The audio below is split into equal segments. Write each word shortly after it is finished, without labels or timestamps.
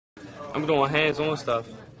I'm doing hands-on stuff.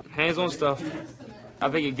 Hands-on stuff, I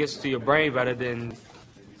think it gets to your brain better than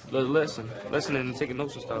listening and taking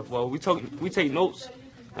notes and stuff. Well, we take notes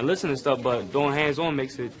and listen and stuff, but doing hands-on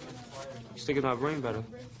makes it stick in our brain better.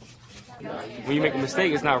 When you make a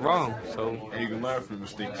mistake, it's not wrong. So And you can learn from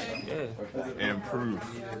mistakes yeah. and improve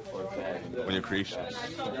on your creations.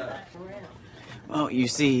 Well, you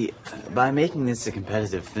see, by making this a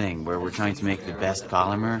competitive thing where we're trying to make the best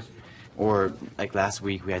polymer, or like last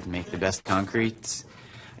week we had to make the best concrete,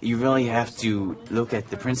 you really have to look at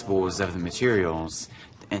the principles of the materials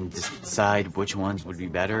and decide which ones would be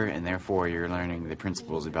better, and therefore you're learning the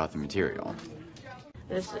principles about the material.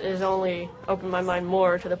 This has only opened my mind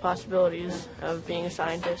more to the possibilities of being a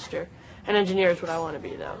scientist or an engineer is what I want to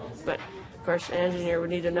be, though. But, of course, an engineer would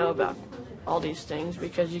need to know about all these things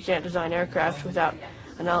because you can't design aircraft without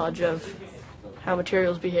a knowledge of how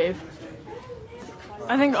materials behave.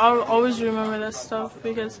 I think I'll always remember this stuff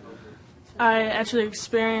because I actually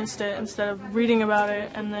experienced it instead of reading about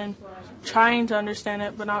it and then trying to understand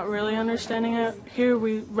it but not really understanding it. Here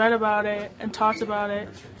we read about it and talked about it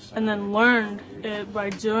and then learned it by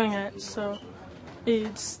doing it, so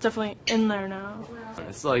it's definitely in there now.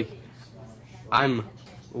 It's like I'm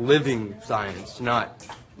living science, not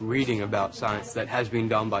reading about science that has been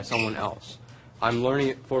done by someone else. I'm learning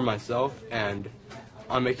it for myself and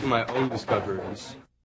I'm making my own discoveries.